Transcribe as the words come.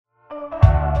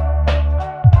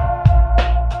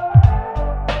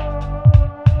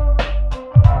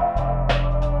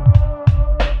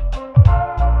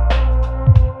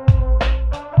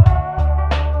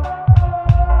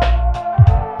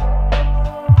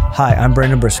Hi, I'm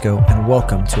Brandon Briscoe, and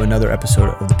welcome to another episode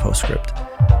of The Postscript,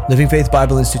 Living Faith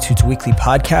Bible Institute's weekly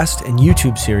podcast and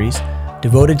YouTube series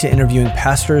devoted to interviewing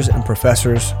pastors and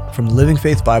professors from the Living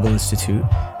Faith Bible Institute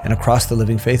and across the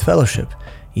Living Faith Fellowship.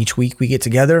 Each week we get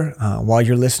together. While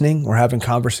you're listening, we're having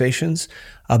conversations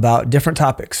about different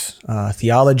topics,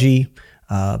 theology,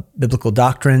 biblical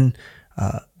doctrine,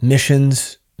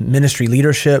 missions, ministry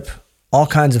leadership, all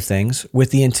kinds of things,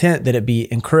 with the intent that it be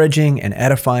encouraging and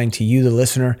edifying to you, the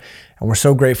listener. And we're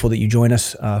so grateful that you join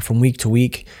us from week to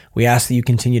week. We ask that you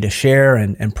continue to share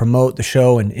and promote the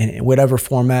show in whatever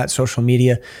format, social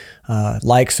media,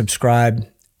 like, subscribe,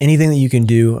 anything that you can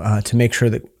do to make sure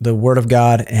that the Word of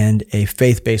God and a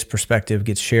faith-based perspective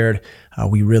gets shared.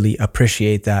 We really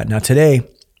appreciate that. Now today,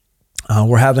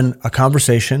 we're having a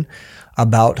conversation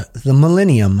about the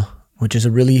millennium, which is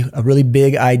a really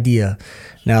big idea.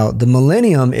 Now, the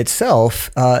millennium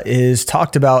itself is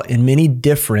talked about in many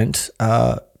different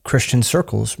Christian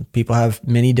circles. People have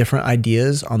many different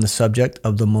ideas on the subject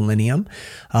of the millennium.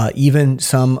 Even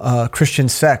some Christian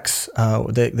sects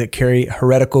that carry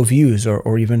heretical views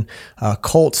or even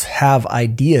cults have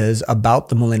ideas about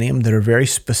the millennium that are very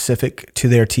specific to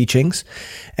their teachings.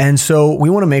 And so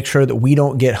we want to make sure that we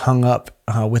don't get hung up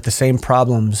with the same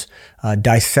problems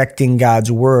dissecting God's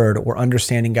word or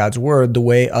understanding God's word the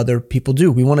way other people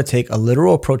do. We want to take a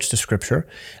literal approach to Scripture,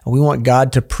 and we want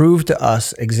God to prove to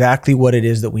us exactly what it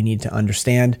is that we need to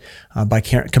understand by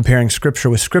comparing Scripture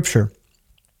with Scripture.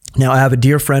 Now, I have a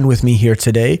dear friend with me here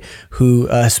today who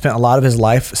spent a lot of his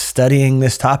life studying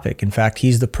this topic. In fact,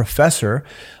 he's the professor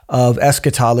of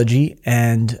eschatology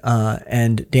and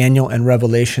Daniel and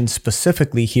Revelation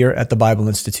specifically here at the Bible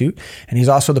Institute. And he's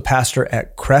also the pastor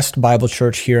at Crest Bible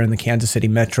Church here in the Kansas City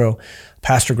Metro.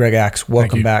 Pastor Greg Axe,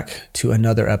 welcome back to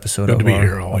another episode of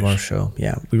our show.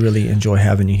 Yeah, we really enjoy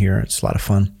having you here. It's a lot of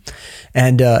fun.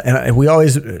 And we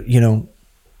always,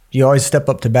 you always step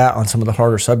up to bat on some of the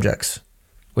harder subjects,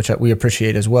 which we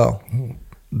appreciate as well.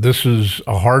 This is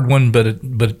a hard one, but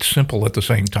it's simple at the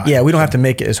same time. Yeah, we don't have to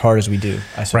make it as hard as we do,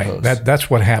 I suppose. Right. That's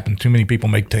what happened. Too many people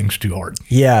make things too hard.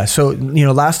 Yeah. So,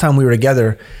 last time we were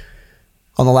together,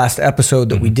 on the last episode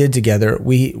that we did together,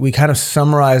 we kind of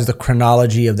summarized the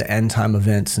chronology of the end time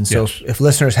events. And so if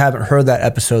listeners haven't heard that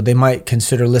episode, they might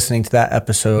consider listening to that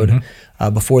episode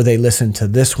before they listen to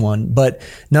this one. But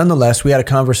nonetheless, we had a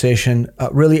conversation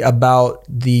really about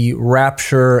the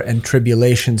rapture and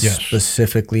tribulation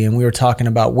specifically. And we were talking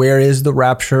about where is the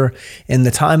rapture in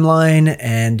the timeline.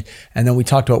 And then we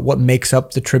talked about what makes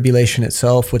up the tribulation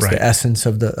itself. What's the essence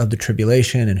of the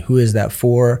tribulation and who is that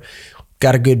for?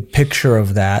 Got a good picture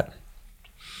of that.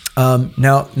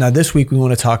 Now this week we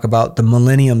want to talk about the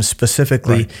millennium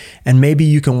specifically, and maybe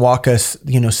you can walk us,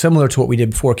 similar to what we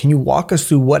did before. Can you walk us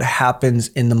through what happens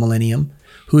in the millennium?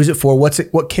 Who is it for?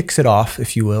 What kicks it off,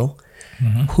 if you will?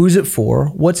 Who's it for?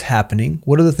 What's happening?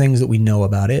 What are the things that we know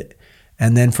about it?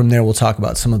 And then from there, we'll talk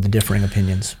about some of the differing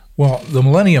opinions. Well, the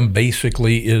millennium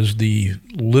basically is the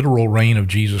literal reign of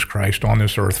Jesus Christ on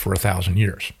this earth for 1,000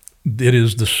 years. It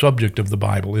is the subject of the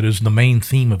Bible. It is the main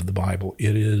theme of the Bible.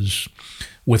 It is,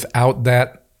 without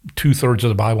that, 2/3 of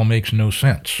the Bible makes no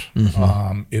sense.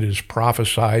 It is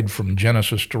prophesied from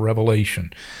Genesis to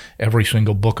Revelation. Every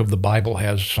single book of the Bible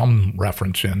has some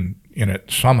reference in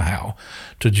it somehow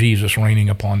to Jesus reigning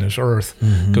upon this earth,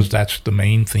 because that's the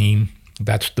main theme.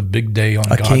 That's the big day on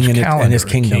God's calendar. And his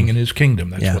kingdom. A king and his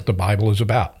kingdom. That's what the Bible is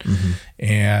about.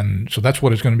 And so that's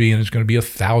what it's going to be. And it's going to be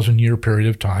 1,000-year period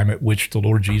of time at which the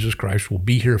Lord Jesus Christ will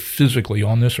be here physically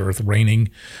on this earth, reigning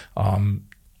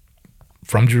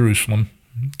from Jerusalem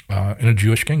in a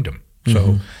Jewish kingdom.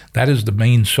 So that is the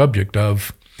main subject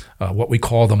of what we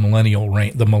call the millennial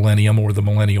reign, the millennium or the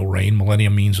millennial reign.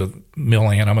 Millennium means a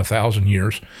millennium, 1,000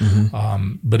 years.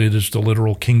 But it is the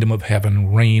literal kingdom of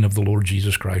heaven, reign of the Lord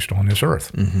Jesus Christ on this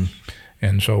earth.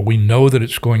 And so we know that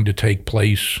it's going to take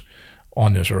place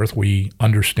on this earth. We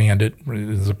understand it.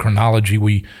 The chronology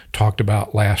we talked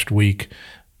about last week.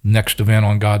 Next event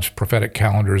on God's prophetic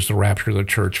calendar is the rapture of the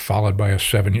church, followed by a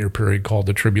 7-year period called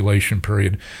the tribulation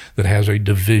period that has a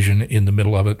division in the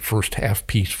middle of it, first half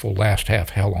peaceful, last half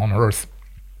hell on earth,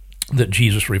 that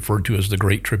Jesus referred to as the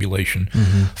Great Tribulation,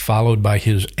 followed by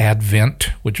his advent,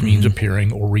 which means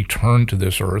appearing or return to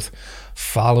this earth,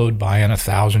 followed by an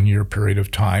 1,000-year period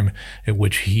of time at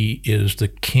which he is the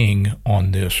king on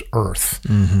this earth.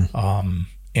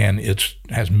 And it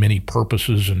has many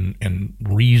purposes and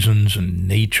reasons and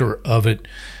nature of it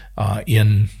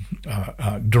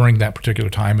during that particular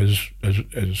time as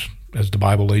the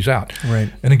Bible lays out.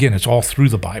 Right. And again, it's all through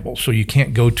the Bible, so you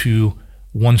can't go to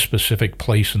one specific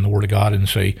place in the Word of God and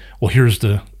say, well, here's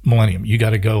the millennium. You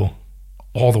got to go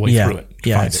all the way through it.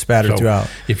 Yeah, it's spattered throughout.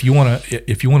 If you want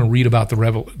to read about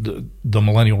the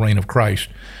millennial reign of Christ,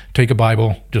 take a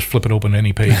Bible, just flip it open to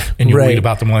any page, and you'll read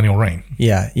about the millennial reign.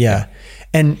 Yeah.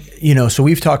 And, so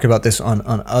we've talked about this on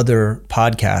other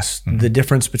podcasts, the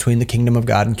difference between the kingdom of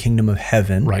God and kingdom of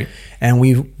heaven. Right. And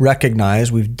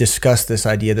we've discussed this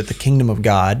idea that the kingdom of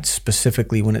God,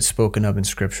 specifically when it's spoken of in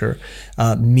Scripture,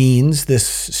 means this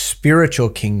spiritual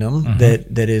kingdom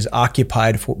that is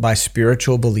occupied by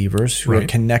spiritual believers who are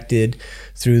connected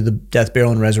through the death,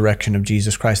 burial, and resurrection of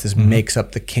Jesus Christ. This makes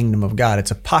up the kingdom of God.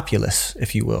 It's a populace,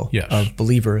 if you will, of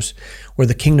believers, where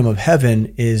the kingdom of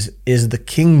heaven is the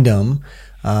kingdom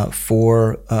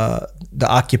for the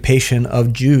occupation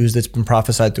of Jews that's been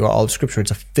prophesied throughout all of Scripture.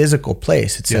 It's a physical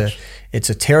place. It's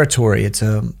a territory. It's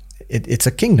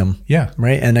a kingdom. Yeah.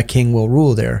 Right. And a king will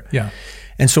rule there. Yeah.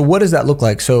 And so, what does that look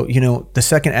like? So, the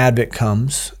second advent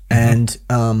comes, and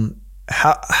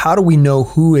how do we know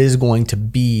who is going to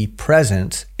be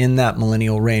present in that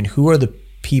millennial reign? Who are the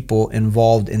people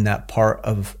involved in that part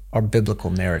of our biblical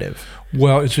narrative?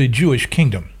 Well, it's a Jewish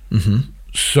kingdom.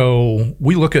 So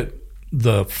we look at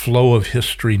the flow of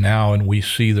history now, and we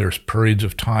see there's periods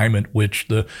of time at which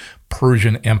the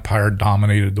Persian Empire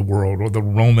dominated the world, or the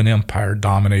Roman Empire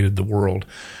dominated the world,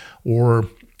 or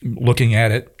looking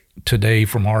at it today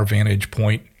from our vantage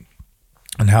point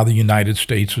and how the United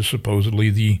States is supposedly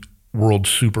the world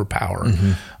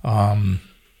superpower.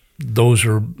 Those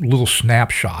are little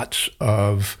snapshots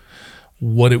of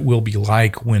what it will be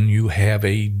like when you have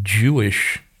a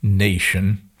Jewish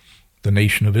nation, the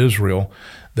nation of Israel,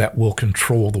 that will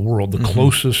control the world. The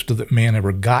closest that man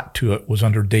ever got to it was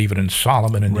under David and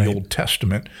Solomon in the Old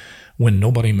Testament, when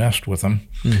nobody messed with them.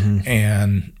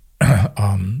 And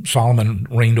Solomon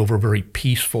reigned over a very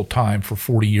peaceful time for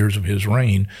 40 years of his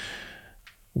reign,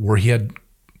 where he had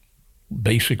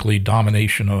basically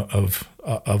domination of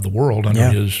the world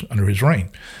under his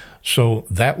reign. So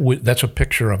that's a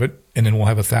picture of it. And then we'll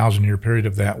have a 1,000-year period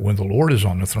of that when the Lord is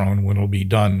on the throne, when it'll be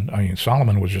done. I mean,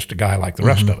 Solomon was just a guy like the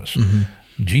rest of us.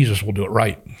 Jesus will do it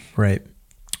right. Right.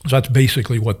 So that's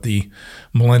basically what the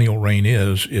millennial reign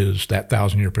is that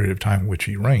 1,000-year period of time in which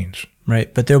he reigns.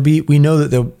 Right. But we know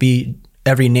that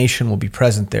every nation will be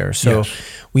present there. So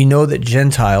we know that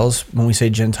Gentiles, when we say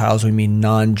Gentiles, we mean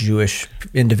non-Jewish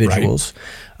individuals.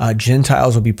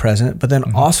 Gentiles will be present, but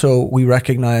then also we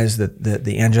recognize that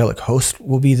the angelic host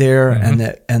will be there, and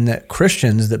that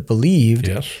Christians that believed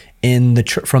in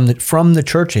from the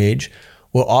church age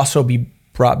will also be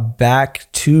brought back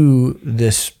to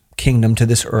this kingdom, to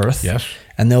this earth.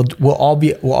 And we'll all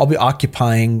be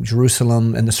occupying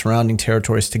Jerusalem and the surrounding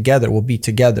territories together. We'll be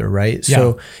together, right?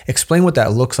 So explain what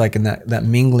that looks like, and that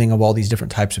mingling of all these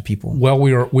different types of people. Well,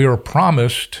 we are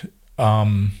promised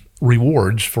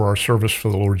rewards for our service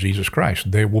for the Lord Jesus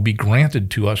Christ. They will be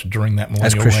granted to us during that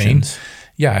millennial reign.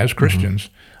 As Christians.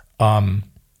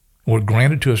 Were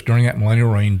granted to us during that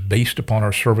millennial reign based upon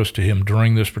our service to Him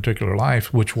during this particular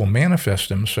life, which will manifest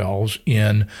themselves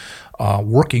in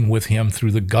working with Him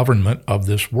through the government of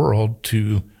this world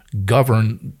to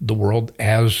govern the world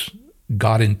as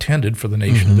God intended for the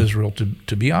nation of Israel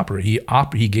to be operated.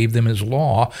 He gave them His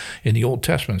law in the Old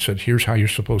Testament, said, here's how you're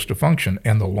supposed to function.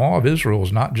 And the law of Israel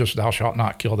is not just thou shalt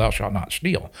not kill, thou shalt not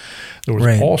steal. There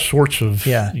was all sorts of,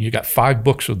 you got 5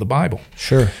 books of the Bible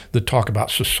that talk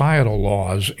about societal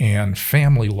laws and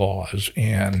family laws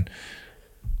and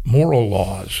moral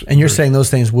laws. And you're saying those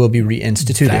things will be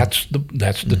reinstituted.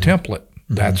 That's the template.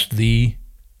 That's the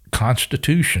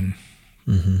Constitution.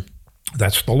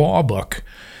 That's the law book.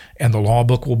 And the law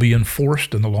book will be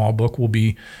enforced, and the law book will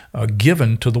be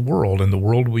given to the world. And the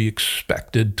world will be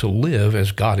expected to live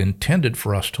as God intended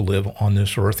for us to live on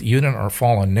this earth, even in our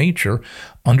fallen nature,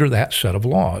 under that set of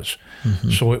laws.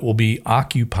 So it will be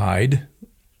occupied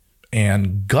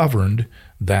and governed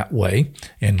that way.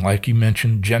 And like you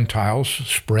mentioned, Gentiles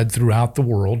spread throughout the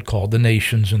world, called the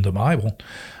nations in the Bible,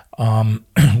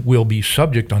 will be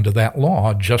subject unto that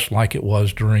law, just like it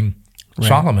was during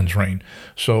Solomon's reign.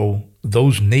 So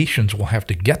those nations will have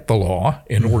to get the law.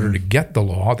 In order to get the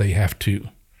law, they have to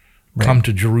come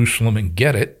to Jerusalem and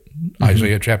get it.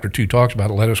 Isaiah chapter 2 talks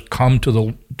about it. Let us come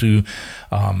to the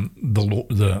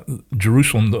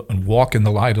Jerusalem and walk in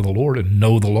the light of the Lord and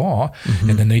know the law.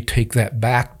 And then they take that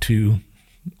back to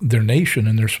their nation,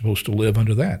 and they're supposed to live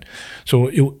under that. So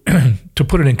to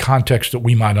put it in context that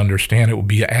we might understand, it would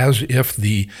be as if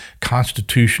the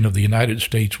Constitution of the United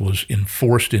States was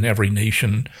enforced in every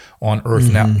nation on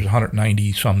earth. Now there's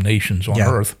 190 some nations on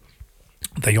earth.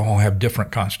 They all have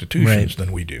different constitutions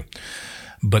than we do.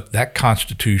 But that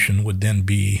constitution would then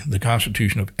be the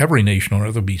constitution of every nation on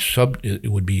earth.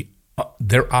 It would be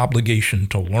their obligation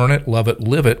to learn it, love it,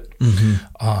 live it.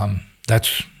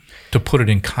 That's to put it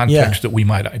in context that we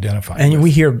might identify with. And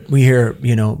we hear,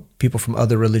 people from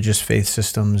other religious faith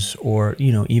systems, or,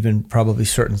 even probably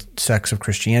certain sects of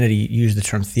Christianity use the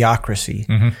term theocracy.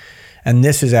 And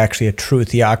this is actually a true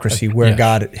theocracy where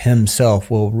God himself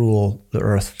will rule the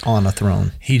earth on a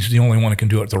throne. He's the only one who can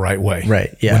do it the right way.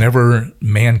 Right, yeah. Whenever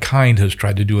mankind has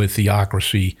tried to do a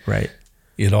theocracy,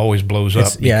 it always blows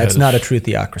up. It's not a true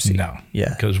theocracy. No,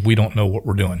 because we don't know what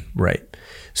we're doing. Right.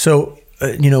 So,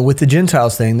 with the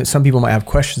Gentiles thing, that some people might have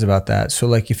questions about that. So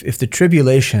like if the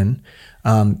tribulation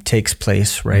takes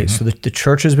place, right? So the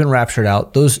church has been raptured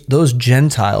out. Those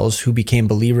Gentiles who became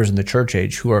believers in the church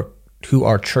age, who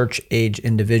are church age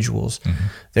individuals,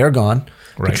 they're gone.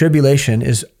 The tribulation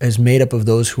is made up of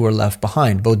those who are left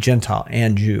behind, both Gentile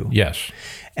and Jew. Yes.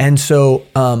 And so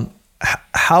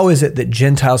how is it that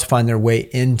Gentiles find their way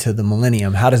into the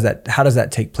millennium? How does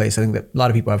that take place? I think that a lot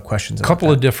of people have questions about that. A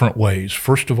couple of different ways.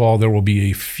 First of all, there will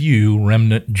be a few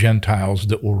remnant Gentiles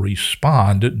that will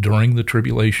respond during the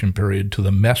tribulation period to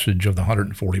the message of the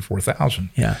 144,000.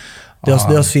 Yeah.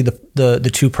 They'll see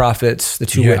the two prophets, the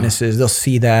two witnesses. They'll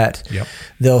see that. Yep.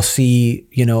 They'll see,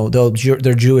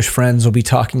 their Jewish friends will be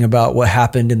talking about what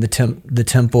happened in the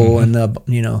temple and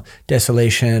the,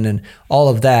 desolation and all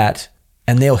of that.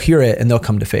 And they'll hear it and they'll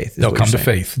come to faith. They'll come to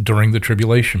faith during the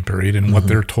tribulation period and what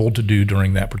they're told to do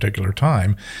during that particular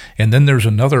time. And then there's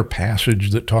another passage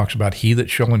that talks about he that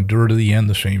shall endure to the end,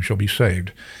 the same shall be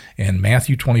saved. And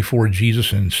Matthew 24,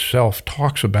 Jesus himself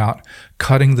talks about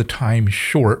cutting the time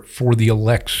short for the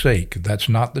elect's sake. That's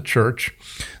not the church.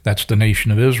 That's the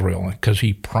nation of Israel, because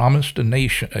he promised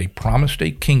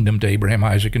a kingdom to Abraham,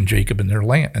 Isaac, and Jacob and their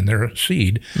land and their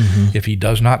seed. If he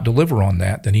does not deliver on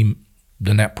that,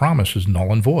 then that promise is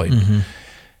null and void.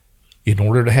 In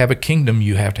order to have a kingdom,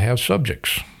 you have to have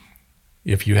subjects.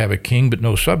 If you have a king but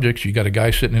no subjects, you got a guy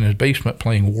sitting in his basement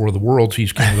playing War of the Worlds.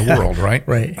 He's king of the world, right?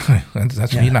 Right.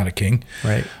 He's not a king.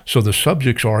 Right. So the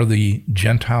subjects are the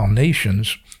Gentile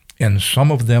nations, and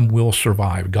some of them will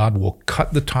survive. God will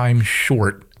cut the time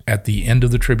short at the end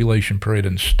of the tribulation period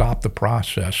and stop the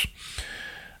process.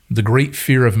 The great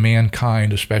fear of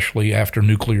mankind, especially after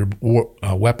nuclear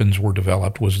weapons were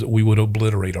developed, was that we would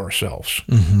obliterate ourselves.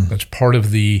 That's part of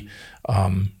the,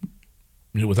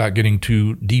 without getting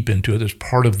too deep into it, it's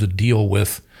part of the deal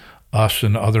with us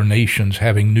and other nations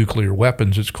having nuclear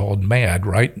weapons. It's called MAD,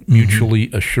 right? Mutually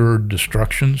assured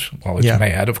destructions. Well, it's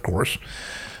MAD, of course.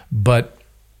 But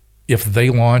if they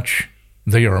launch,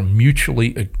 they are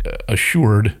mutually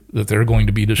assured that they're going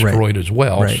to be destroyed as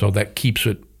well. So that keeps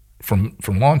it from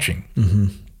launching.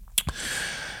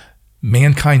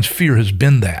 Mankind's fear has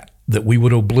been that we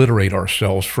would obliterate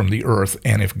ourselves from the earth.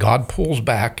 And if God pulls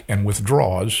back and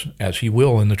withdraws, as he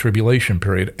will in the tribulation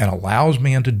period, and allows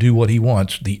man to do what he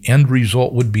wants, the end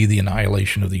result would be the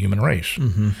annihilation of the human race.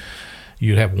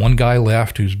 You'd have one guy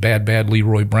left who's bad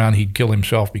Leroy Brown. He'd kill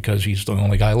himself because he's the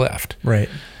only guy left. Right.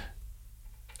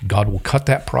 God will cut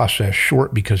that process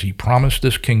short because he promised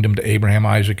this kingdom to Abraham,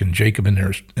 Isaac, and Jacob and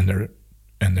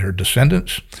their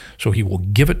descendants. So he will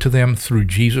give it to them through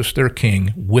Jesus, their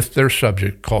king, with their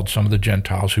subject, called some of the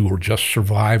Gentiles, who will just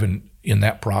survive in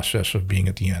that process of being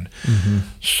at the end.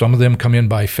 Some of them come in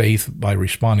by faith, by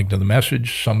responding to the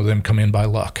message. Some of them come in by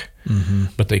luck.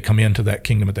 But they come into that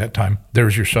kingdom at that time.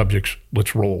 There's your subjects.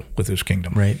 Let's roll with this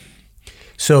kingdom. Right.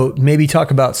 So maybe talk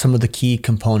about some of the key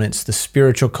components, the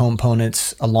spiritual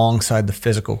components alongside the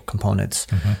physical components,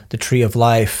 the tree of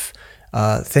life,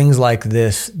 things like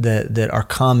this that are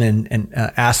common and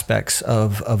aspects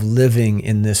of living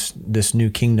in this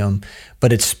new kingdom.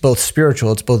 But it's both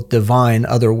spiritual, it's both divine,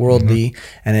 otherworldly,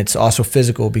 and it's also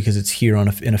physical because it's here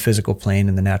in a physical plane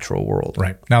in the natural world.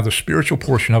 Right. Now the spiritual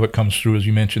portion of it comes through, as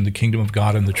you mentioned, the kingdom of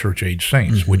God and the church age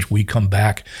saints, which we come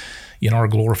back in our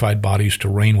glorified bodies to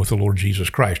reign with the Lord Jesus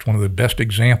Christ. One of the best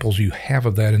examples you have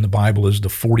of that in the Bible is the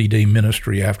 40-day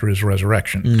ministry after his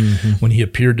resurrection. When he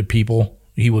appeared to people,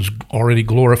 he was already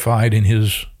glorified in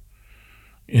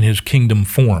his kingdom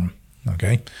form,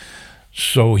 okay?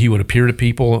 So he would appear to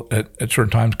people at certain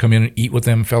times, come in and eat with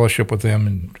them, fellowship with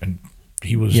them, and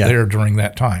he was there during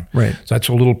that time. Right. So that's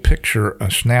a little picture, a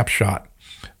snapshot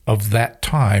of that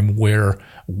time where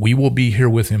we will be here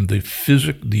with him.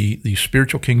 The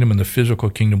spiritual kingdom and the physical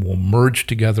kingdom will merge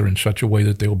together in such a way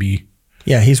that they'll be...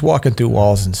 Yeah, he's walking through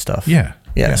walls and stuff. Yeah.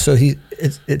 So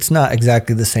it's not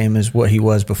exactly the same as what he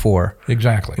was before.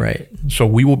 Exactly. Right. So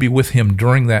we will be with him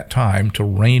during that time, to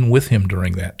reign with him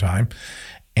during that time.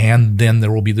 And then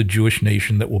there will be the Jewish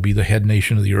nation that will be the head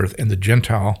nation of the earth, and the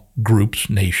Gentile groups,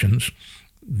 nations,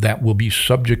 that will be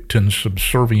subject and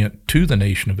subservient to the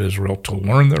nation of Israel to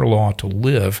learn their law, to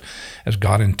live as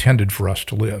God intended for us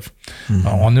to live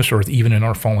on this earth, even in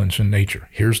our fallen sin nature.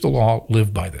 Here's the law,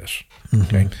 live by this.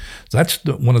 Okay, so that's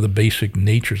one of the basic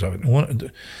natures of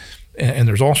it. And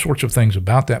there's all sorts of things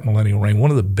about that millennial reign.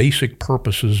 One of the basic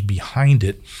purposes behind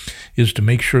it is to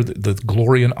make sure that the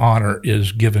glory and honor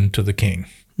is given to the King.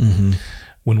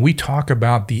 When we talk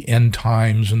about the end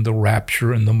times and the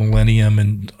rapture and the millennium,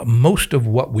 and most of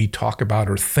what we talk about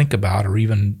or think about or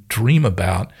even dream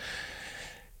about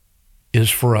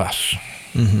is for us.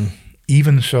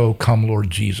 Even so, come Lord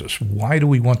Jesus. Why do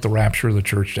we want the rapture of the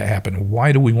church to happen?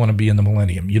 Why do we want to be in the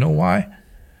millennium? You know why?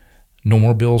 No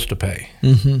more bills to pay.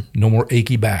 No more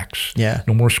achy backs.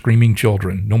 No more screaming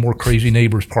children. No more crazy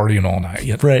neighbors partying all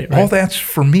night. Right. All that's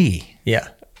for me. Yeah.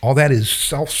 All that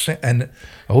is and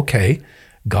okay,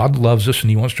 God loves us and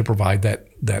he wants to provide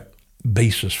that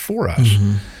basis for us.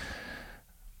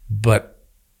 But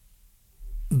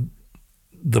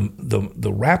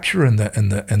the rapture and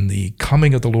the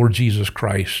coming of the Lord Jesus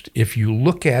Christ, if you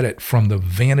look at it from the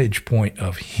vantage point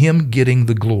of him getting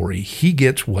the glory, he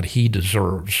gets what he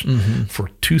deserves. For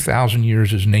 2,000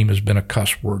 years, his name has been a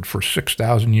cuss word. For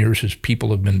 6,000 years, his people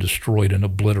have been destroyed and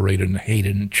obliterated and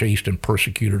hated and chased and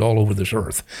persecuted all over this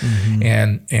earth.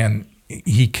 And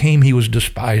he came, he was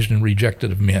despised and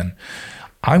rejected of men.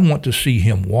 I want to see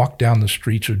him walk down the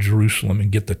streets of Jerusalem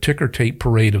and get the ticker tape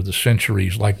parade of the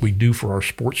centuries like we do for our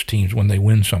sports teams when they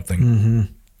win something.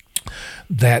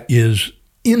 That is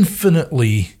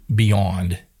infinitely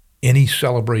beyond any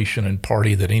celebration and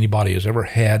party that anybody has ever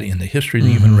had in the history of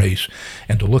the human race,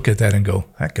 and to look at that and go,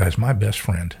 that guy's my best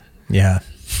friend. Yeah.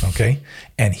 Okay?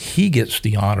 And he gets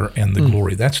the honor and the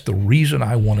glory. That's the reason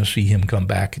I want to see him come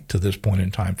back to this point in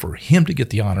time, for him to get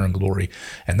the honor and glory.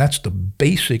 And that's the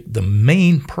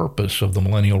main purpose of the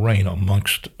millennial reign,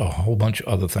 amongst a whole bunch of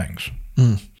other things.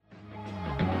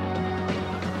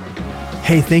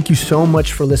 Hey, thank you so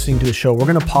much for listening to the show. We're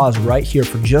going to pause right here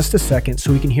for just a second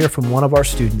so we can hear from one of our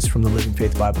students from the Living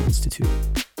Faith Bible Institute.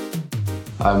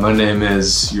 Hi, my name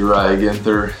is Uriah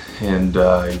Ginther, and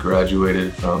I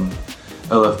graduated from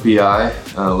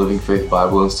LFBI, Living Faith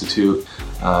Bible Institute.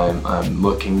 I'm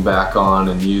looking back on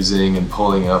and using and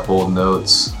pulling up old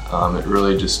notes. It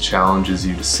really just challenges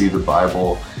you to see the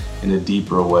Bible in a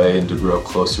deeper way and to grow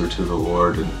closer to the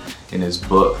Lord. And in his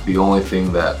book, the only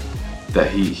thing that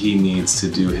he needs to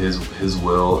do his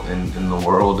will in the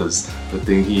world is the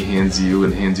thing he hands you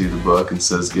the book and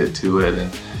says, get to it.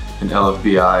 And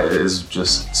LFBI is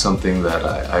just something that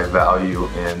I value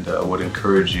and would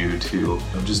encourage you to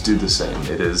just do the same.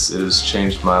 It has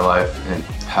changed my life and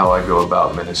how I go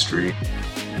about ministry.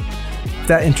 If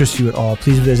that interests you at all,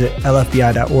 please visit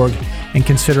lfbi.org and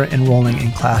consider enrolling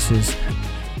in classes.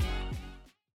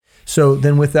 So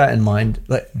then with that in mind,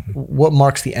 what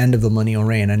marks the end of the millennial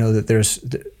reign? I know that there's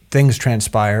things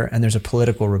transpire and there's a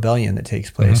political rebellion that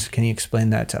takes place. Can you explain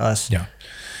that to us? Yeah.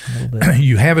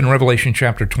 You have in Revelation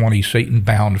chapter 20, Satan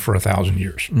bound for 1,000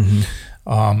 years.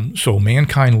 So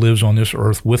mankind lives on this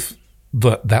earth with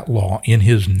that law in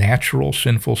his natural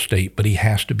sinful state, but he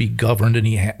has to be governed,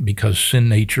 and because sin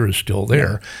nature is still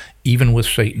there, even with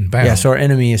Satan bound. Yeah, so our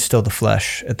enemy is still the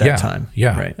flesh at that time.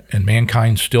 Yeah, right. And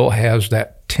mankind still has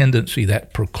that tendency,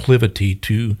 that proclivity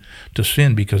to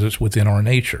sin because it's within our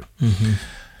nature.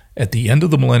 At the end of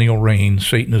the millennial reign,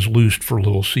 Satan is loosed for a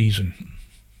little season.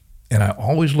 And I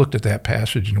always looked at that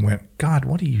passage and went, God,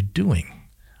 what are you doing?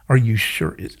 Are you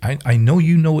sure? I know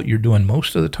you know what you're doing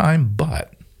most of the time,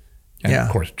 but, and of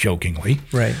course, jokingly,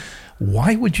 right?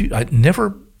 Why would you,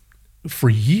 for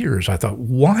years, I thought,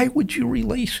 why would you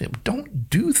release him? Don't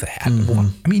do that.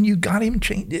 I mean, you got him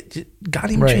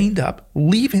chained up,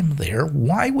 leave him there.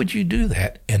 Why would you do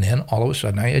that? And then all of a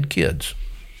sudden I had kids.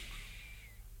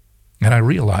 And I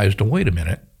realized, wait a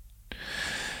minute,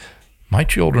 my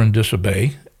children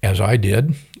disobey, as I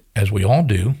did, as we all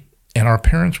do, and our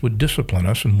parents would discipline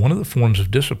us, and one of the forms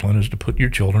of discipline is to put your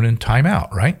children in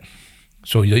timeout, right?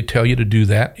 So they tell you to do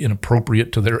that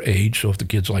inappropriate to their age. So if the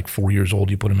kid's like 4 years old,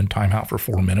 you put them in timeout for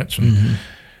 4 minutes, and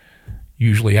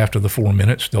usually after the 4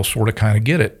 minutes, they'll sort of kind of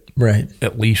get it, right?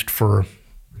 At least for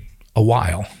a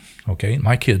while, okay?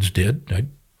 My kids did.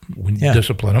 We'd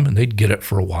discipline them, and they'd get it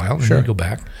for a while, and they'd go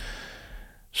back.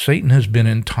 Satan has been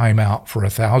in timeout for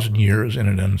 1,000 years in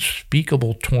an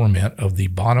unspeakable torment of the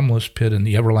bottomless pit and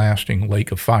the everlasting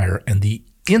lake of fire. And the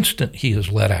instant he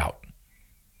is let out,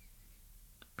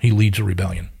 he leads a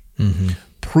rebellion,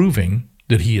 proving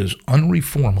that he is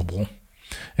unreformable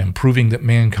and proving that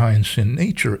mankind's sin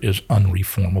nature is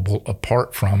unreformable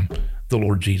apart from the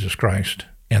Lord Jesus Christ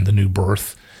and the new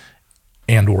birth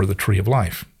and or the tree of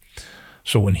life.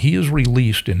 So when he is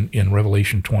released in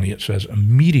Revelation 20, it says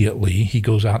immediately he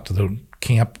goes out to the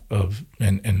camp of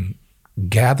and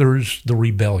gathers the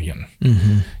rebellion.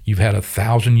 Mm-hmm. You've had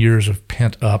 1,000 years of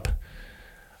pent up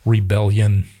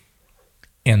rebellion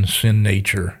and sin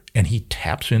nature, and he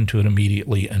taps into it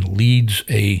immediately and leads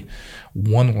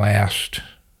one last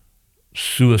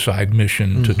suicide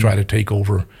mission to try to take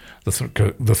over the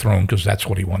throne, because that's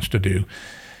what he wants to do.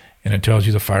 And it tells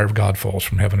you the fire of God falls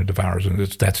from heaven and devours, and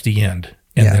that's the end.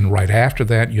 And then right after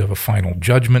that, you have a final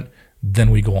judgment.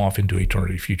 Then we go off into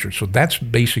eternity future. So that's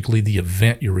basically the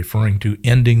event you're referring to,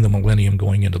 ending the millennium,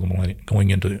 going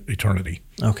into eternity.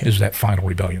 Okay, is that final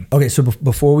rebellion? Okay, so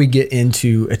before we get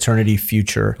into eternity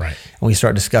future, right, and we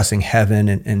start discussing heaven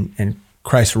and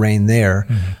Christ's reign there,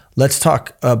 let's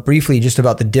talk briefly just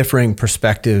about the differing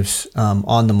perspectives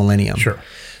on the millennium. Sure.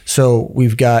 So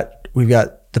we've got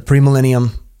the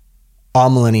premillennium,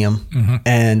 amillennium,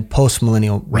 and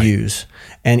postmillennial views,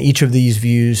 and each of these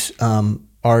views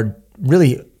are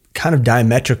really kind of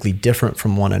diametrically different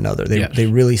from one another. They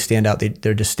really stand out.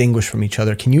 They're distinguished from each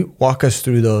other. Can you walk us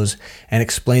through those and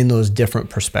explain those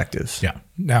different perspectives? Yeah.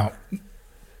 Now,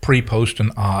 pre, post,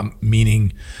 and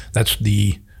meaning that's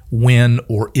the when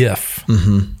or if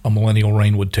a millennial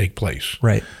reign would take place.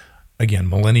 Right. Again,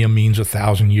 millennium means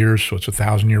 1,000 years, so it's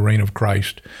 1,000-year reign of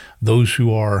Christ. Those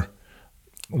who are,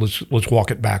 let's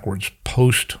walk it backwards.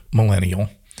 Post millennial.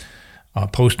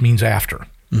 Post means after.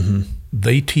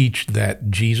 They teach that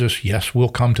Jesus, yes, will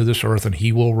come to this earth and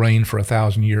he will reign for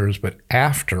 1,000 years, but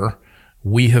after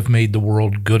we have made the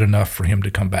world good enough for him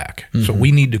to come back. So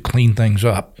we need to clean things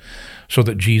up so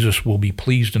that Jesus will be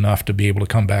pleased enough to be able to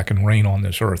come back and reign on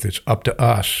this earth. It's up to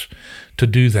us to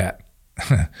do that.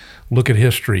 Look at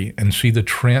history and see the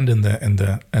trend and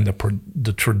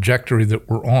the trajectory that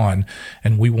we're on,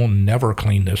 and we will never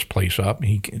clean this place up.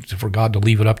 For God to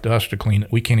leave it up to us to clean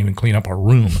it, we can't even clean up our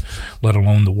room, let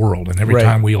alone the world. And every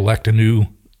time we elect a new,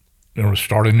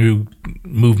 start a new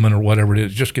movement or whatever it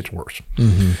is, it just gets worse.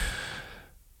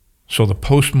 So the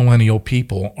post-millennial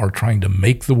people are trying to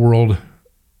make the world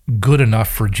good enough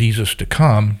for Jesus to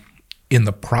come. In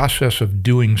the process of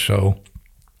doing so,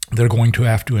 they're going to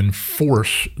have to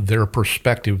enforce their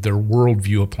perspective, their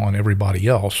worldview upon everybody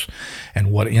else.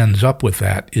 And what ends up with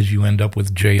that is you end up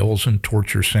with jails and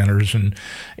torture centers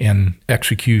and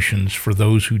executions for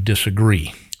those who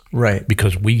disagree. Right.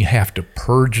 Because we have to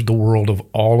purge the world of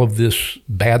all of this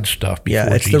bad stuff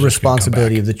before it's Jesus the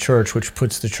responsibility can of the church, which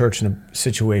puts the church in a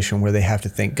situation where they have to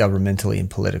think governmentally and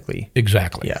politically.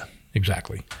 Exactly. Yeah.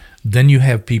 Exactly. Then you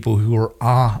have people who are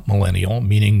amillennial,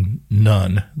 meaning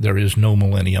none. There is no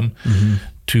millennium.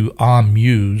 To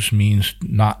amuse means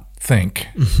not think,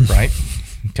 right?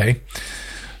 Okay.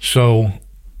 So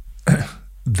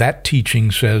that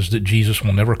teaching says that Jesus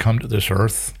will never come to this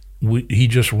earth. He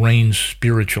just reigns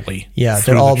spiritually. Yeah,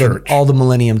 that all the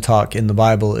millennium talk in the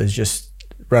Bible is just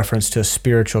reference to a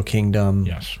spiritual kingdom.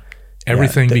 Yes.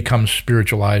 Everything becomes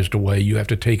spiritualized away. You have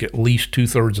to take at least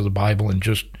 2/3 of the Bible and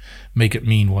just make it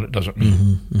mean what it doesn't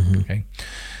mean. Okay.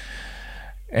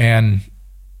 And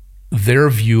their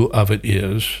view of it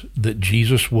is that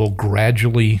Jesus will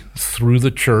gradually, through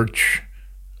the church,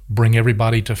 bring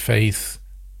everybody to faith,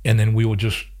 and then we will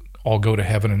just all go to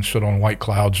heaven and sit on white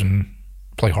clouds and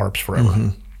play harps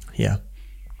forever. Yeah.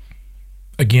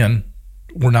 Again,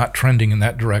 we're not trending in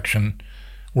that direction.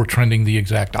 We're trending the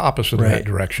exact opposite of that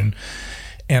direction.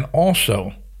 And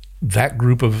also,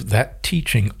 that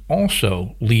teaching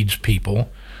also leads people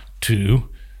to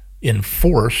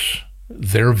enforce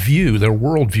their view, their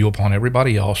worldview upon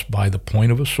everybody else by the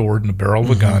point of a sword and the barrel of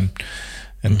a gun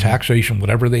and taxation,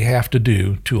 whatever they have to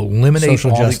do to eliminate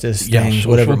social justice things,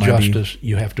 whatever it might be.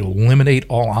 You have to eliminate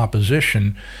all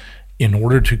opposition in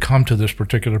order to come to this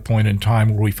particular point in time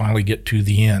where we finally get to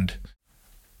the end.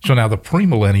 So now the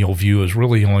premillennial view is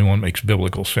really the only one that makes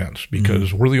biblical sense,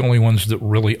 because we're the only ones that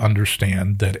really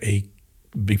understand that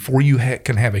before you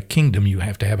can have a kingdom, you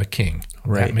have to have a king.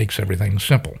 Right. That makes everything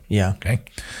simple. Yeah. Okay.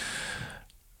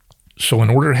 So in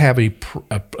order to have a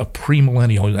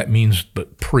premillennial, that means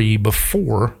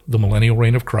before the millennial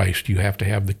reign of Christ, you have to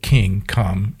have the king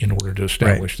come in order to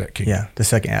establish that kingdom. Yeah, the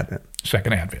second advent.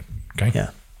 Second advent. Okay.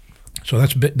 Yeah. So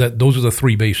those are the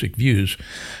three basic views,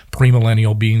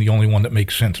 premillennial being the only one that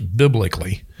makes sense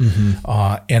biblically,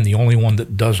 and the only one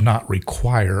that does not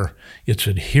require its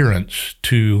adherents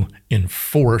to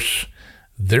enforce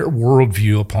their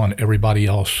worldview upon everybody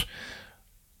else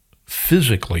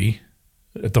physically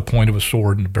at the point of a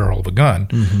sword and the barrel of a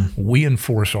gun. We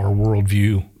enforce our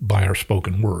worldview by our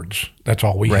spoken words. That's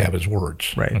all we have is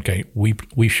words. Right. Okay.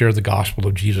 We share the gospel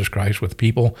of Jesus Christ with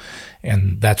people,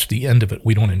 and that's the end of it.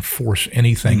 We don't enforce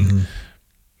anything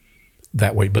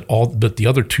that way. But the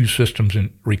other two systems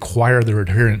require their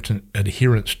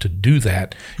adherence to do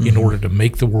that in order to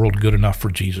make the world good enough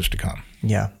for Jesus to come.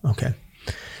 Yeah. Okay.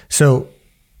 So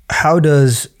how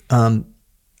does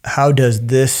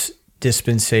this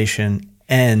dispensation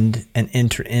end and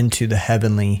enter into the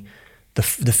heavenly, the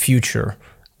future,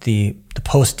 the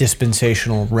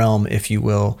post-dispensational realm, if you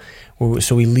will?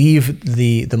 So we leave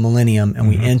the millennium and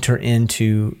we enter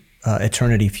into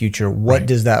eternity future. What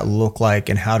does that look like,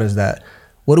 and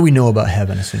what do we know about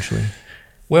heaven, essentially?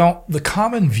 Well, the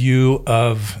common view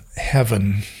of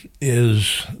heaven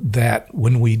is that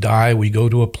when we die, we go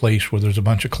to a place where there's a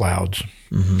bunch of clouds,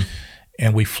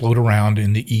 and we float around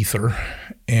in the ether,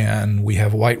 and we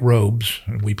have white robes,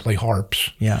 and we play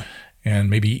harps, and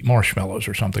maybe eat marshmallows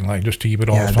or something like, just to keep it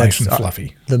all nice and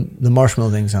fluffy. The marshmallow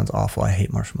thing sounds awful. I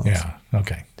hate marshmallows. Yeah,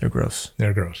 okay. They're gross.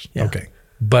 Yeah. Okay.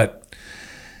 But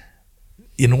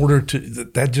in order to,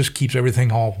 that just keeps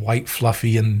everything all white,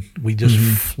 fluffy, and we just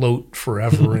float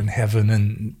forever in heaven.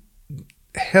 And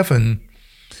heaven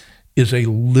is a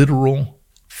literal,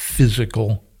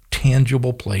 physical,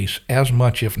 tangible place, as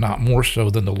much, if not more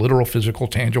so, than the literal, physical,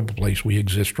 tangible place we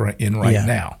exist in right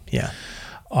now. Yeah.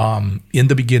 In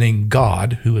the beginning,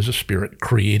 God, who is a spirit,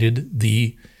 created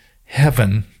the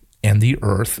heaven and the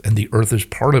earth is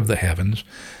part of the heavens.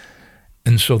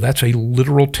 And so that's a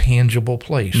literal, tangible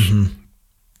place.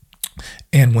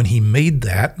 And when he made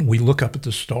that, we look up at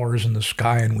the stars in the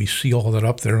sky and we see all that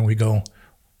up there, and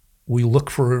we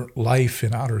look for life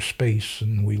in outer space,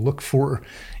 and we look for,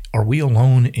 are we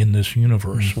alone in this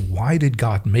universe? Why did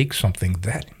God make something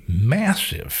that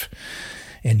massive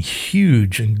and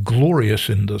huge and glorious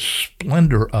in the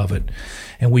splendor of it?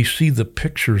 And we see the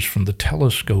pictures from the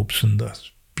telescopes and the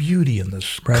beauty and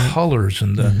the colors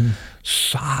and the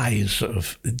size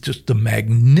of just the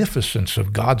magnificence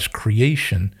of God's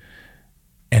creation.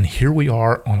 And here we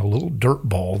are on a little dirt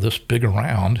ball this big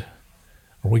around.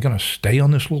 Are we going to stay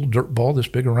on this little dirt ball this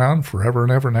big around forever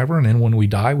and ever and ever? And then when we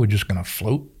die, we're just going to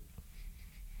float?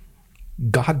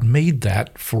 God made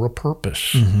that for a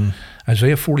purpose.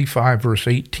 Isaiah 45 verse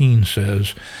 18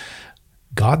 says,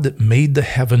 God that made the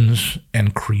heavens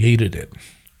and created it,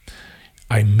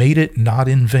 I made it not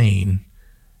in vain.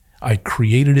 I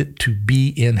created it to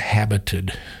be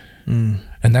inhabited. And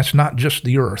that's not just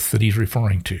the earth that he's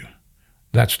referring to.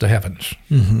 That's the heavens.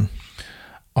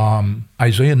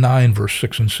 Isaiah 9 verse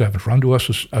 6 and 7, for unto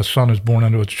us a son is born,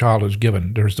 unto us a child is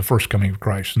given. There's the first coming of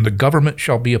Christ. And the government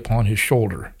shall be upon his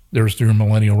shoulder. There's the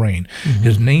millennial reign.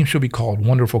 His name shall be called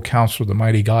Wonderful Counselor, the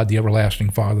Mighty God, the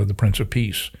Everlasting Father, the Prince of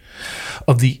Peace.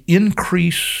 Of the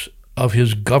increase of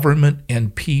his government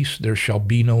and peace there shall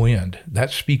be no end.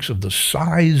 That speaks of the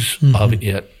size of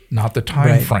it, not the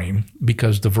time frame,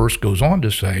 because the verse goes on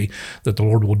to say that the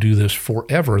Lord will do this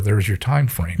forever. There's your time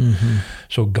frame.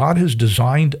 So God has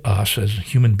designed us as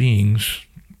human beings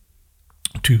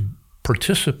to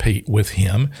participate with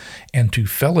him and to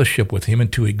fellowship with him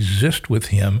and to exist with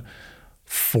him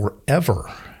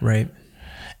forever. Right.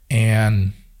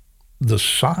 And the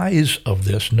size of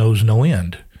this knows no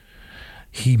end.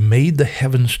 He made the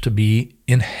heavens to be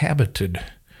inhabited.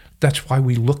 That's why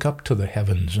we look up to the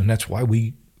heavens, and that's why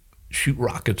we shoot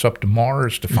rockets up to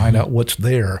Mars to find out what's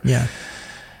there. Yeah.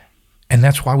 And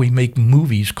that's why we make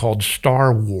movies called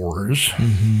Star Wars,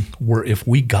 where if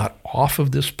we got off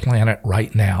of this planet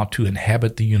right now to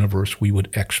inhabit the universe, we would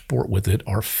export with it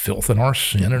our filth and our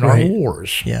sin and our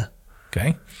wars. Yeah.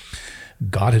 Okay?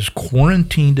 God has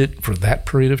quarantined it for that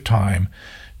period of time,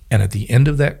 and at the end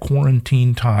of that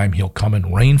quarantine time, he'll come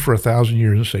and reign for 1,000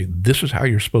 years and say, this is how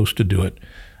you're supposed to do it.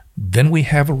 Then we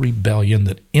have a rebellion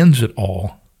that ends it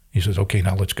all. He says, okay,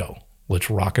 now let's go. Let's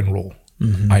rock and roll.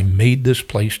 I made this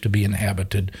place to be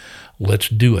inhabited. Let's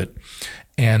do it.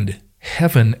 And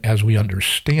heaven, as we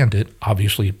understand it,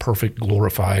 obviously a perfect,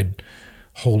 glorified,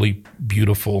 holy,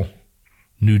 beautiful,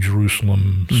 New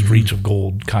Jerusalem, streets of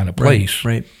gold kind of place,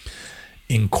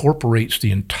 incorporates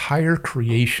the entire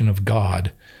creation of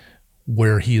God,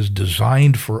 where he is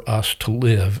designed for us to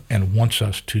live and wants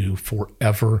us to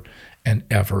forever and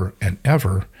ever and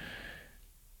ever.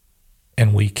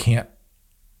 And we can't,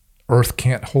 earth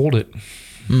can't hold it.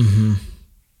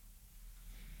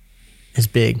 It's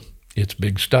big. It's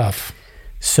big stuff.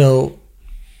 So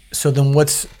then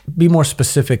be more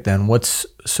specific then. What's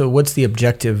the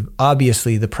objective?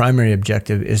 Obviously the primary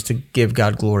objective is to give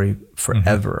God glory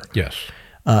forever. Yes.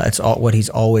 It's what he's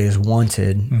always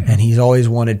wanted, and he's always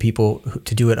wanted people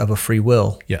to do it of a free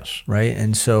will. Yes. Right.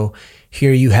 And so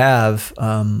here you have,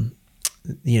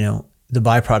 the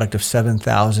byproduct of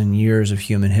 7,000 years of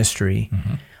human history,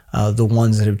 the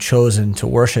ones that have chosen to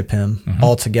worship him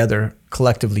all together,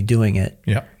 collectively doing it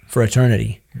for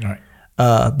eternity. Right.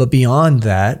 But beyond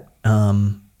that,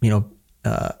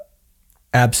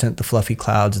 absent the fluffy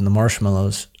clouds and the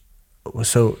marshmallows,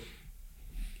 so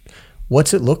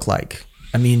what's it look like?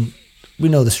 I mean, we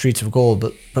know the streets of gold,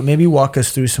 but maybe walk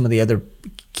us through some of the other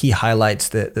key highlights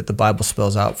that the Bible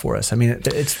spells out for us. I mean,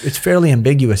 it's fairly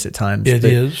ambiguous at times.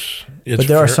 But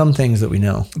there are some things that we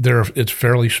know. It's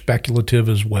fairly speculative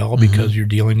as well, because you're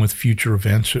dealing with future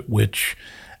events at which,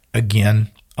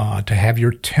 again, to have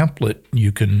your template,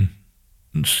 you can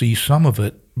see some of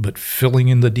it, but filling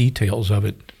in the details of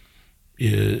it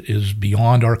is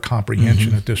beyond our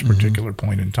comprehension at this particular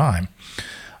point in time.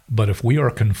 But if we are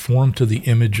conformed to the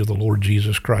image of the Lord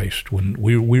Jesus Christ, when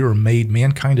we are made,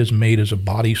 mankind is made as a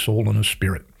body, soul, and a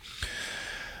spirit.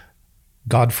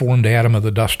 God formed Adam of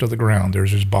the dust of the ground.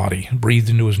 There's his body. Breathed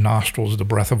into his nostrils the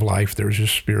breath of life. There's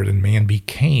his spirit. And man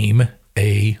became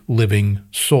a living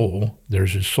soul.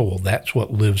 There's his soul. That's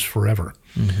what lives forever.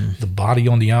 The body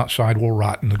on the outside will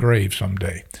rot in the grave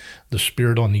someday. The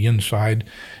spirit on the inside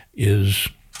is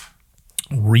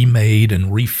remade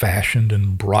and refashioned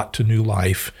and brought to new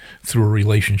life through a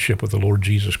relationship with the Lord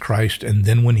Jesus Christ. And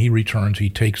then when he returns, he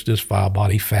takes this vile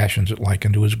body, fashions it like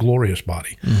unto his glorious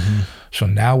body. So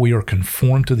now we are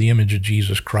conformed to the image of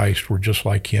Jesus Christ. We're just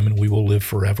like him, and we will live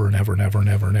forever and ever and ever and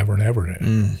ever and ever and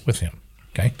ever with him.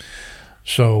 Okay?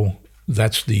 So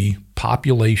that's the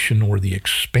population or the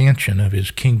expansion of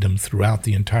his kingdom throughout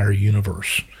the entire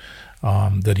universe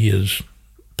that he has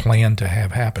planned to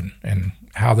have happen. And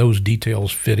how those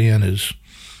details fit in is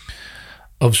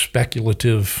of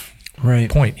speculative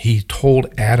point. He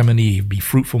told Adam and Eve, be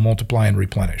fruitful, multiply, and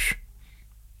replenish.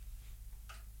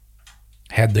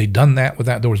 Had they done that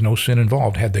without, there was no sin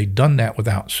involved. Had they done that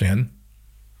without sin,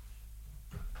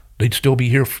 they'd still be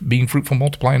here being fruitful,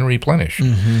 multiply, and replenish.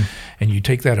 And you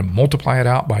take that and multiply it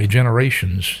out by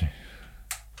generations.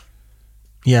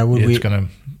 Yeah, it's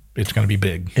gonna be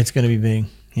big. It's gonna be big.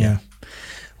 Yeah.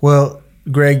 Well,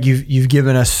 Greg, you've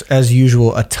given us, as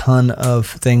usual, a ton of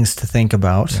things to think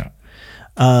about.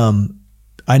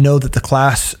 I know that the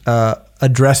class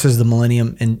addresses the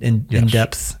millennium in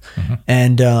depth,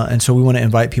 and so we want to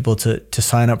invite people to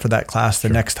sign up for that class the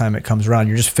next time it comes around.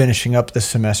 You're just finishing up this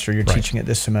semester. You're teaching it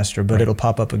this semester, but it'll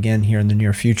pop up again here in the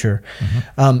near future.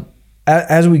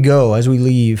 As we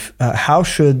leave, how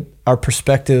should our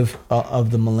perspective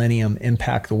of the millennium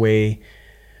impact the way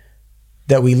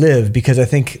that we live? Because I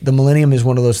think the millennium is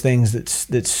one of those things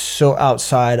that's so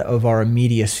outside of our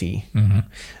immediacy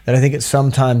that I think it's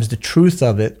sometimes the truth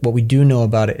of it, what we do know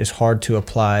about it, is hard to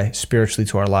apply spiritually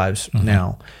to our lives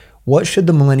now. What should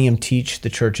the millennium teach the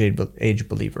church age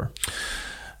believer?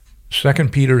 2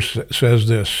 Peter says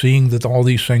this, seeing that all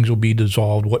these things will be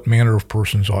dissolved, what manner of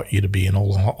persons ought you to be in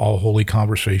all holy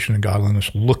conversation and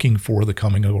godliness, looking for the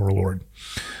coming of our Lord.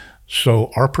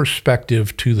 So our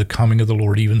perspective to the coming of the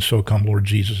Lord, even so come Lord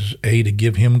Jesus, is A, to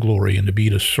give him glory, and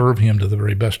to serve him to the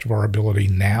very best of our ability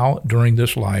now during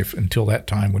this life until that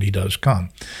time when he does come.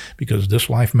 Because this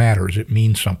life matters. It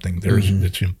means something. There's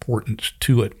its importance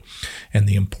to it. And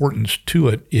the importance to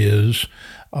it is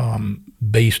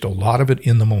based a lot of it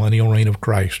in the millennial reign of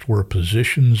Christ, where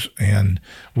positions and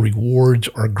rewards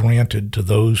are granted to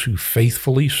those who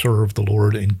faithfully serve the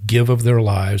Lord and give of their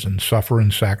lives and suffer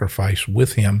and sacrifice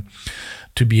with him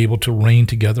to be able to reign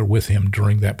together with him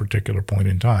during that particular point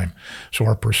in time. So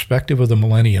our perspective of the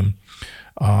millennium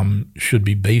should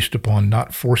be based upon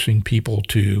not forcing people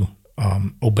to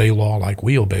obey law like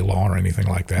we obey law or anything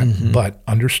like that, but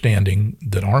understanding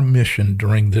that our mission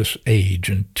during this age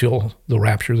until the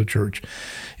rapture of the church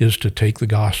is to take the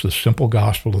gospel, the simple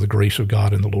gospel of the grace of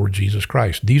God in the Lord Jesus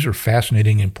Christ. These are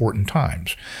fascinating, important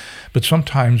times, but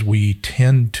sometimes we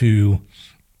tend to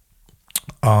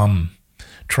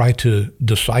try to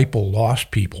disciple lost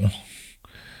people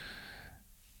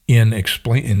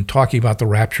in talking about the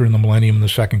rapture and the millennium and the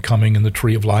second coming and the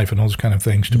tree of life and those kind of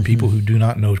things to people who do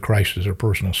not know Christ as their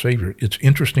personal Savior. It's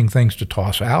interesting things to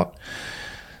toss out,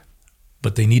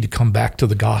 but they need to come back to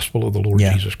the gospel of the Lord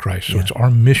Jesus Christ. So it's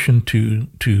our mission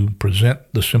to present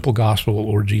the simple gospel of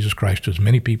the Lord Jesus Christ to as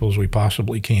many people as we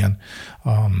possibly can,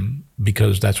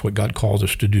 because that's what God calls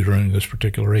us to do during this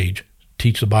particular age.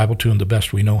 Teach the Bible to them the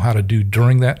best we know how to do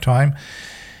during that time,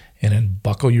 and then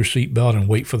buckle your seatbelt and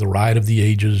wait for the ride of the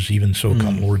ages, even so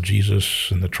come Lord Jesus,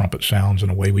 and the trumpet sounds,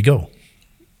 and away we go.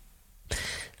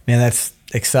 Man, that's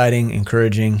exciting,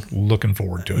 encouraging. Looking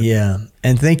forward to it. Yeah.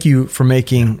 And thank you for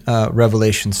making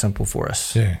Revelation simple for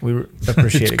us. Yeah. We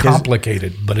appreciate it. It's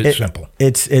complicated, but it's simple.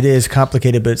 It is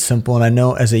complicated, but it's simple. And I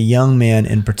know as a young man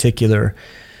in particular,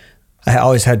 I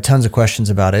always had tons of questions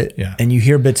about it. Yeah. And you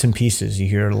hear bits and pieces. You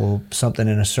hear a little something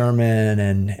in a sermon,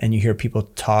 and you hear people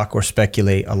talk or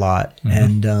speculate a lot.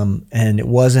 And it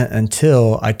wasn't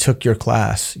until I took your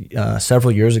class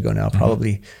several years ago now,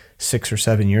 probably 6 or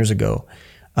 7 years ago,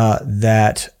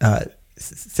 that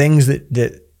things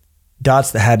that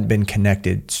dots that hadn't been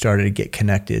connected started to get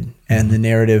connected, and the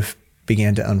narrative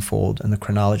began to unfold, and the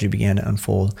chronology began to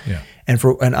unfold. Yeah.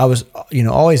 And I was,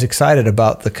 always excited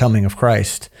about the coming of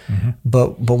Christ.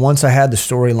 But once I had the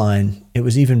storyline, it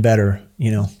was even better.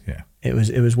 Yeah. It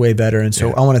was way better. And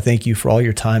so I want to thank you for all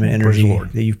your time and energy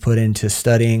that you've put into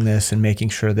studying this and making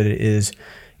sure that it is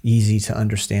easy to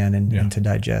understand and to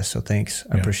digest. So thanks.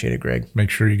 I appreciate it, Greg. Make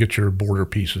sure you get your border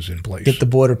pieces in place. Get the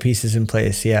border pieces in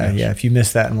place. Yeah. If you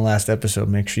missed that in the last episode,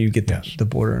 make sure you get the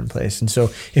border in place. And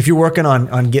so if you're working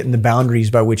on getting the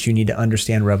boundaries by which you need to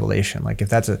understand Revelation, like if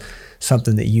that's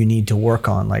something that you need to work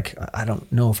on, like I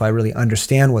don't know if I really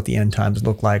understand what the end times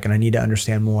look like, and I need to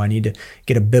understand more. I need to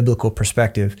get a biblical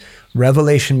perspective.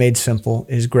 Revelation Made Simple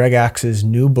is Greg Axe's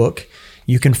new book.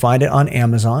 You can find it on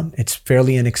Amazon. It's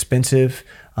fairly inexpensive.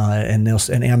 And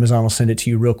Amazon will send it to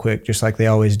you real quick, just like they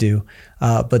always do.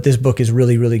 But this book is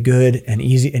really, really good and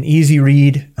easy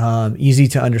read, easy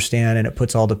to understand, and it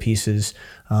puts all the pieces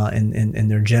in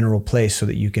their general place so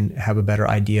that you can have a better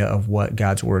idea of what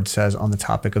God's Word says on the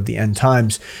topic of the end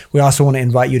times. We also want to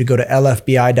invite you to go to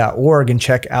lfbi.org and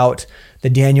check out the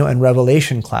Daniel and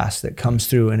Revelation class that comes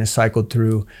through and is cycled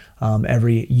through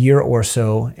every year or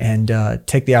so, and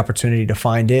take the opportunity to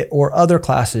find it or other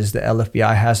classes that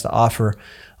LFBI has to offer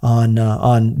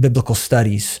on biblical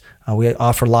studies. We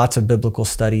offer lots of biblical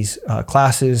studies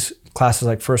classes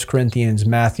like 1 Corinthians,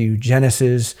 Matthew,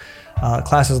 Genesis.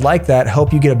 Classes like that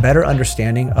help you get a better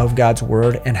understanding of God's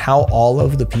Word and how all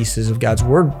of the pieces of God's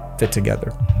Word fit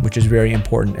together, which is very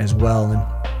important as well.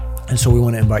 And so we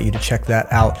want to invite you to check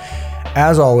that out.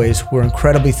 As always, we're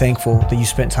incredibly thankful that you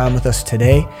spent time with us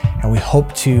today, and we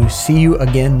hope to see you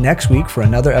again next week for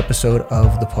another episode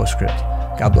of The Postscript.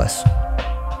 God bless.